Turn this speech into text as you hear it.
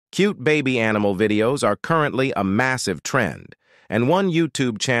Cute baby animal videos are currently a massive trend, and one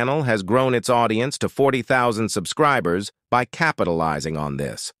YouTube channel has grown its audience to 40,000 subscribers by capitalizing on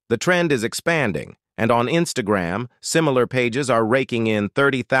this. The trend is expanding, and on Instagram, similar pages are raking in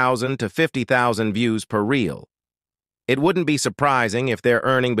 30,000 to 50,000 views per reel. It wouldn't be surprising if they're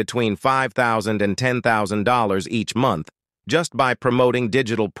earning between $5,000 and $10,000 each month just by promoting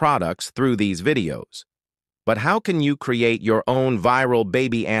digital products through these videos. But how can you create your own viral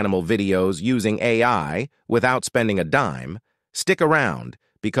baby animal videos using AI without spending a dime? Stick around,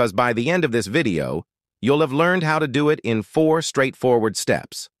 because by the end of this video, you'll have learned how to do it in 4 straightforward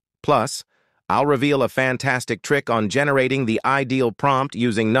steps. Plus, I'll reveal a fantastic trick on generating the ideal prompt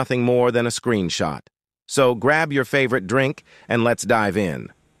using nothing more than a screenshot. So grab your favorite drink and let's dive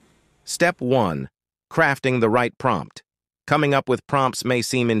in. Step 1. Crafting the right prompt. Coming up with prompts may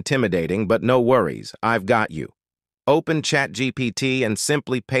seem intimidating, but no worries, I've got you. Open ChatGPT and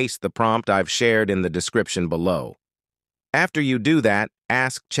simply paste the prompt I've shared in the description below. After you do that,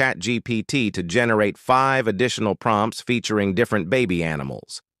 ask ChatGPT to generate 5 additional prompts featuring different baby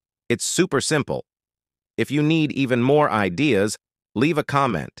animals. It's super simple. If you need even more ideas, leave a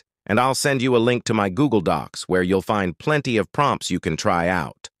comment, and I'll send you a link to my Google Docs where you'll find plenty of prompts you can try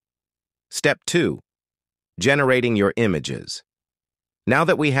out. Step 2. Generating your images. Now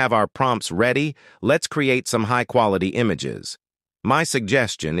that we have our prompts ready, let's create some high-quality images. My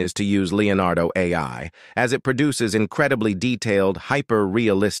suggestion is to use Leonardo AI, as it produces incredibly detailed,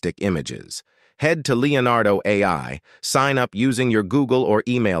 hyper-realistic images. Head to Leonardo AI, sign up using your Google or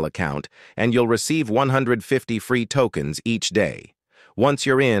email account, and you'll receive 150 free tokens each day. Once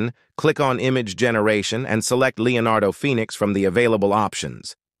you're in, click on Image Generation and select Leonardo Phoenix from the available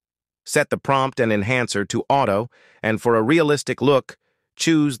options. Set the prompt and enhancer to auto, and for a realistic look,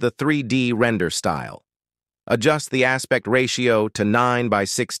 choose the 3D render style. Adjust the aspect ratio to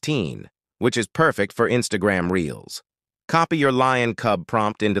 9:16, which is perfect for Instagram Reels. Copy your lion cub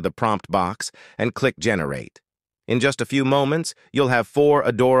prompt into the prompt box and click Generate. In just a few moments, you'll have 4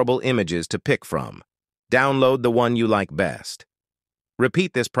 adorable images to pick from. Download the one you like best.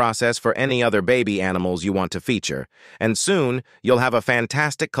 Repeat this process for any other baby animals you want to feature, and soon you'll have a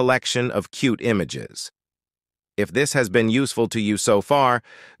fantastic collection of cute images. If this has been useful to you so far,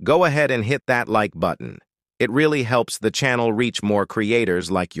 go ahead and hit that like button. It really helps the channel reach more creators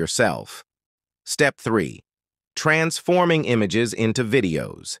like yourself. Step 3. Transforming images into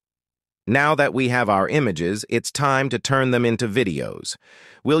videos. Now that we have our images, it's time to turn them into videos.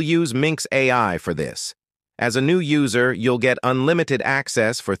 We'll use Minimax AI for this. As a new user, you'll get unlimited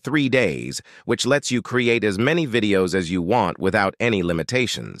access for 3 days, which lets you create as many videos as you want without any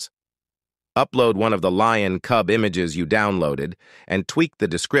limitations. Upload one of the lion cub images you downloaded and tweak the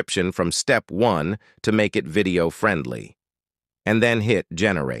description from step 1 to make it video-friendly. And then hit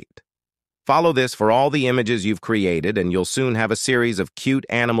Generate. Follow this for all the images you've created, and you'll soon have a series of cute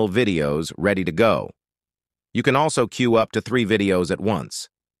animal videos ready to go. You can also queue up to 3 videos at once.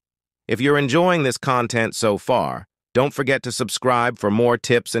 If you're enjoying this content so far, don't forget to subscribe for more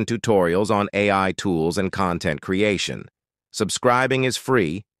tips and tutorials on AI tools and content creation. Subscribing is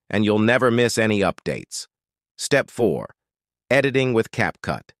free, and you'll never miss any updates. Step 4. Editing with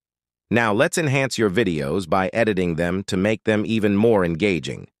CapCut. Now let's enhance your videos by editing them to make them even more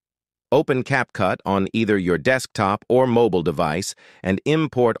engaging. Open CapCut on either your desktop or mobile device and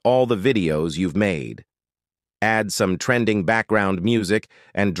import all the videos you've made. Add some trending background music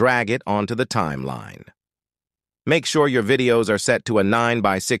and drag it onto the timeline. Make sure your videos are set to a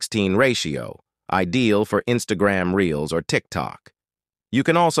 9:16 ratio, ideal for Instagram Reels or TikTok. You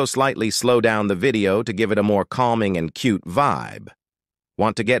can also slightly slow down the video to give it a more calming and cute vibe.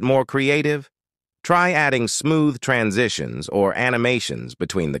 Want to get more creative? Try adding smooth transitions or animations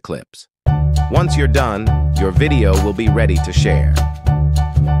between the clips. Once you're done, your video will be ready to share.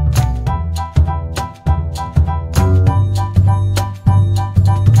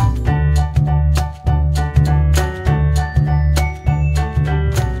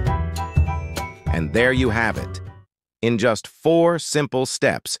 And there you have it. In just 4 simple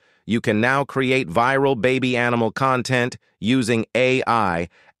steps, you can now create viral baby animal content using AI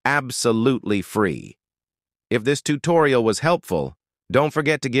absolutely free. If this tutorial was helpful, don't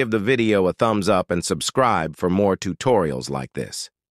forget to give the video a thumbs up and subscribe for more tutorials like this.